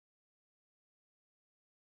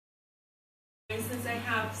instance, I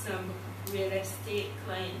have some real estate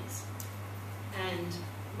clients, and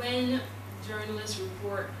when journalists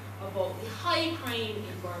report about the high crime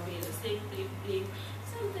in Barbados, they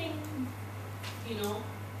something, you know,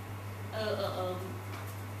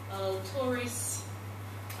 a tourist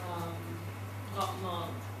got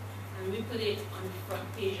mugged, and we put it on the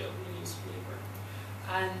front page of the newspaper,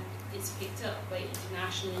 and it's picked up by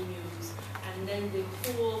international news, and then the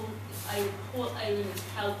whole island is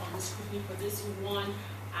held on the scrutiny for this one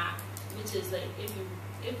act, which is like,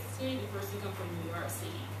 if say the person comes from New York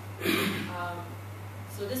City,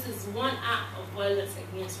 so this is one act of violence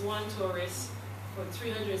against one tourist for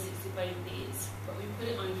 365 days, but we put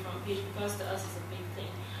it on the front page because to us it's a big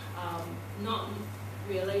thing, not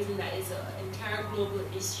realizing that it's an entire global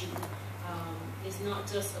issue. It's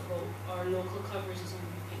not just about our local coverage is going to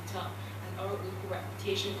be picked up, and our local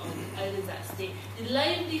reputation of the islands at stake. The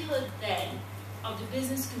livelihood then of the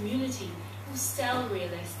business community who sell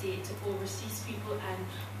real estate to overseas people and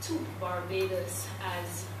to Barbados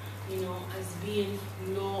as, you know, as being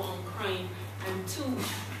low on crime, and to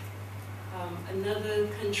another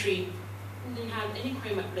country who didn't have any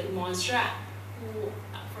crime, like Montserrat, who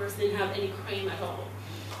at first didn't have any crime at all.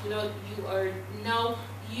 You know,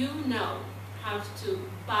 you now have to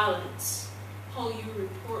balance how you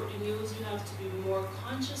report the news. You have to be more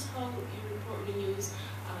conscious how you report the news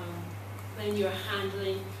when you're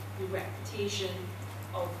handling the reputation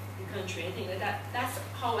of the country. I think that's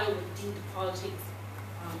how I would do the politics,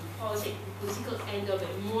 the political end of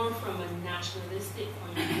it, more from a nationalistic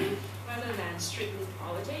point of view rather than strictly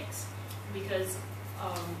politics, because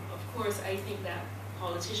of course I think that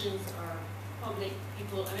politicians are public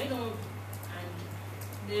people, and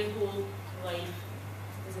their whole life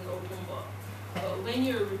is an open book. But when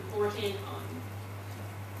you're reporting on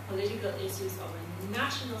political issues of a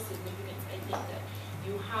national significance, I think that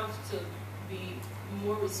you have to be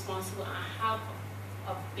more responsible and have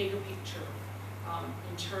a bigger picture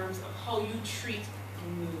in terms of how you treat the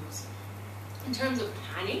news. In terms of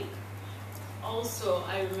panic, also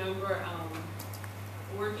I remember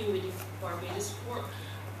working with the Barbados port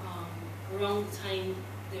around the time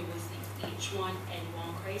there was the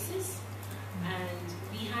H1N1 crisis, and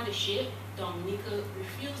we had a ship. Dominica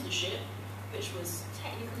refused the ship, which was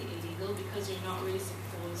technically illegal because you're not really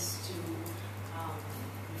supposed to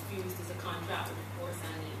refuse. There's a contract with the ports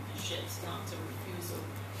and the ships not to refuse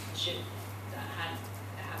a ship that had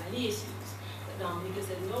any issues. But Dominica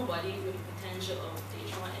said nobody with the potential of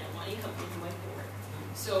H1N1 come into my port.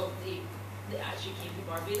 So they actually came to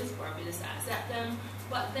Barbados. Barbados accepted them,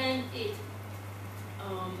 but then it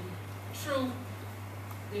threw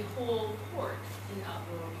the whole port in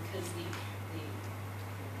uproar because the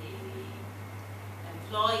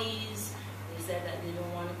employees, they said that they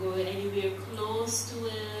don't want to go anywhere close to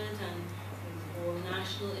it, and the whole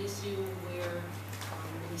national issue where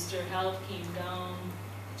Minister of Health came down,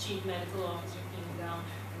 the Chief Medical Officer came down,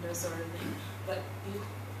 and that sort of thing. But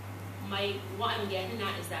what I'm getting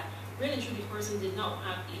at is that really and truly the person did not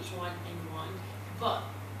have H1N1, but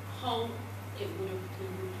how it would have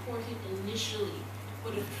been reported initially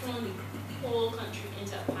would have thrown the whole country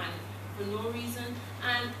into a panic for no reason,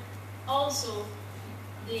 and also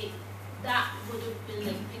that would have been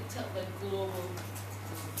like picked up by global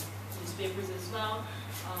newspapers as well,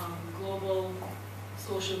 global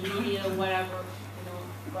social media, whatever. You know,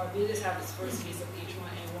 Barbados had its first case of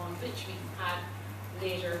H1N1, which we had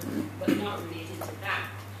later, but not related to that.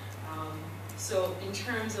 So in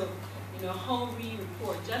terms of how we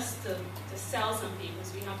report, just to sell some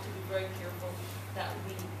papers, we have to be very careful that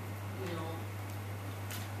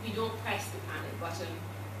we don't press the panic button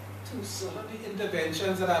too soon. Some of the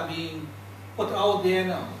interventions that are being put out there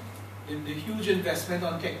now, the huge investment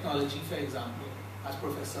on technology, for example, as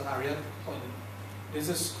Professor Harriet pointed, there's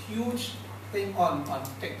this huge thing on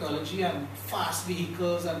technology and fast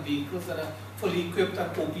vehicles and vehicles that are fully equipped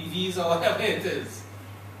and OPVs or whatever it is,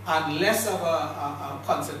 and less of a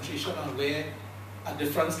concentration on where a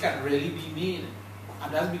difference can really be made.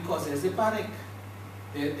 And that's because there's a panic.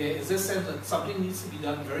 There is a sense that something needs to be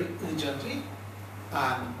done very urgently,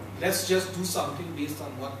 and let's just do something based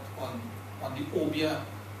on on the obia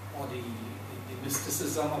or the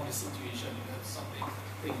mysticism of the situation. Something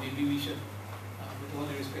like maybe we should, with all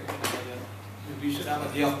the respect to the other, maybe we should have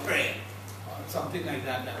a day of prayer or something like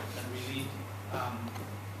that that really,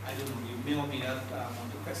 I don't know, you may or may not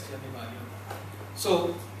want to question the value of that.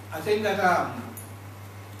 So I think that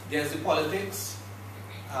there's the politics,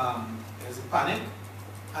 there's the panic,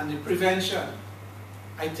 and the prevention.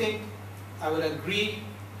 I think I would agree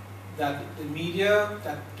that the media,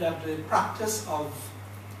 that the practice of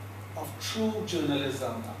true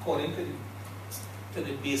journalism, according to the to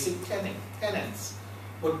the basic tenets,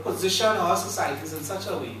 would position our societies in such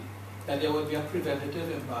a way that there would be a preventative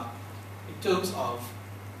impact in terms of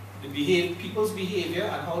the people's behavior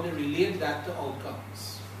and how they relate that to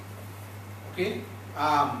outcomes. Okay?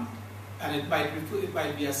 And it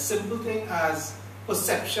might be a simple thing as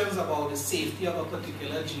perceptions about the safety of a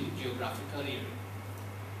particular geographical area.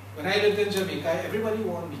 When I lived in Jamaica, everybody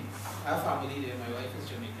warned me. I have family there, my wife is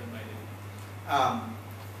Jamaican, by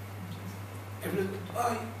the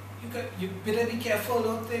way. You better be careful,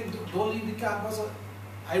 don't leave the campus.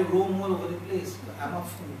 I roam all over the place. I'm a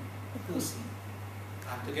fool person.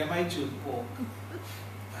 And to get my juice pork,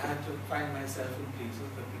 I had to find myself in places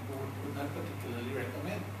that people would not particularly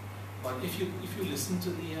recommend. But if you listen to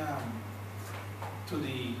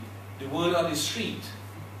the word on the street,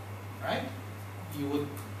 right? You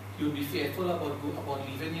would be fearful about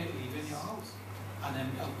leaving your house. And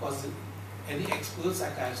then of course any expert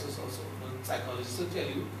psychiatrist also, psychologists will tell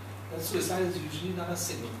you that suicide is usually not a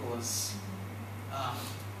single cause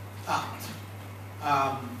act.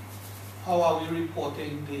 How are we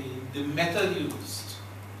reporting the method used?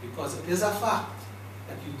 Because it is a fact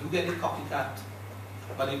that you do get a copycat,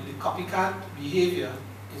 but if the copycat behavior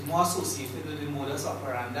is more associated with the modus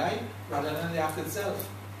operandi rather than the act itself.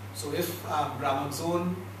 So if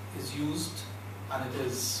Gramaxone is used and it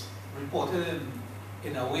is reported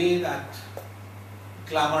in a way that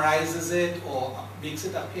glamorizes it or makes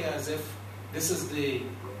it appear as if this is the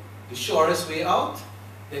surest way out,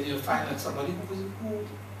 then you'll find that somebody who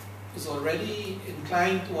is already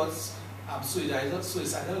inclined towards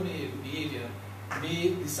suicidal behavior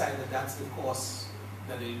may decide that that's the cause,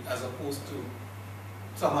 as opposed to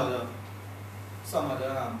some other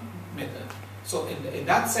method. So in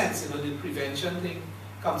that sense, the prevention thing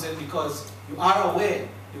comes in because you are aware.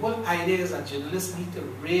 The whole idea is that journalists need to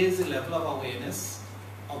raise the level of awareness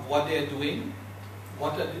of what they're doing,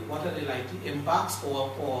 what are the likely impacts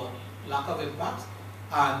or lack of impacts,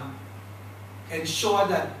 and ensure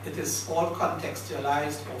that it is all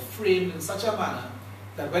contextualized or framed in such a manner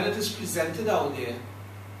that when it is presented out there,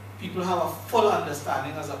 people have a full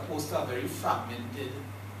understanding as opposed to a very fragmented,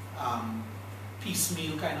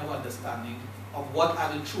 piecemeal kind of understanding of what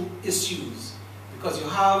are the true issues. Because you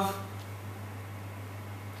have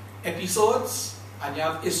episodes and you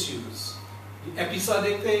have issues. The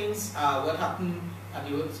episodic things are what happened,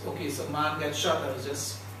 and okay, so man gets shot, that was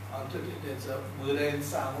just there's a murder in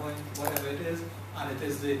Samoa, whatever it is, and it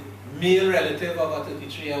is the male relative of a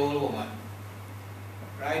 33-year-old woman,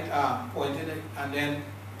 right? Pointed it, and then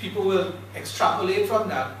people will extrapolate from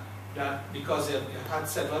that because they've had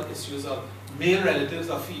several issues of male relatives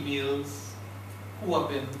of females who have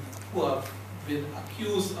been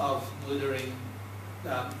accused of murdering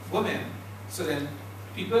women. So then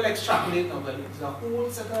people extrapolate, no, but it's a whole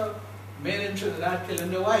set of men in Trinidad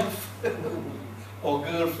killing their wife or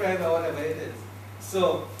girlfriend or whatever it is.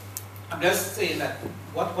 So I'm just saying that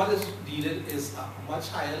what is needed is a much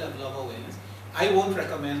higher level of awareness. I won't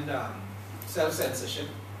recommend self-censorship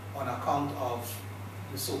on account of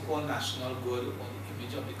the so-called national good or the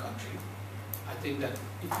image of the country. I think that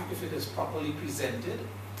if it is properly presented,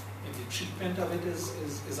 if the treatment of it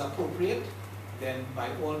is appropriate, then by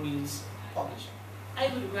all means publish it.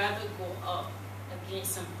 I would rather go up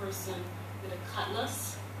against some person with a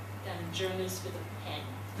cutlass than a journalist with a pen.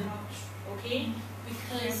 Okay?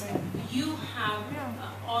 Because you have an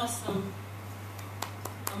awesome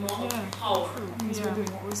amount of power.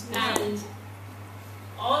 And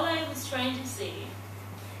all I was trying to say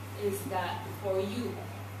is that for you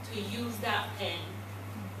to use that pen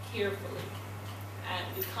carefully, and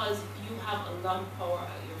because you have a lot of power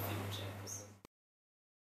at your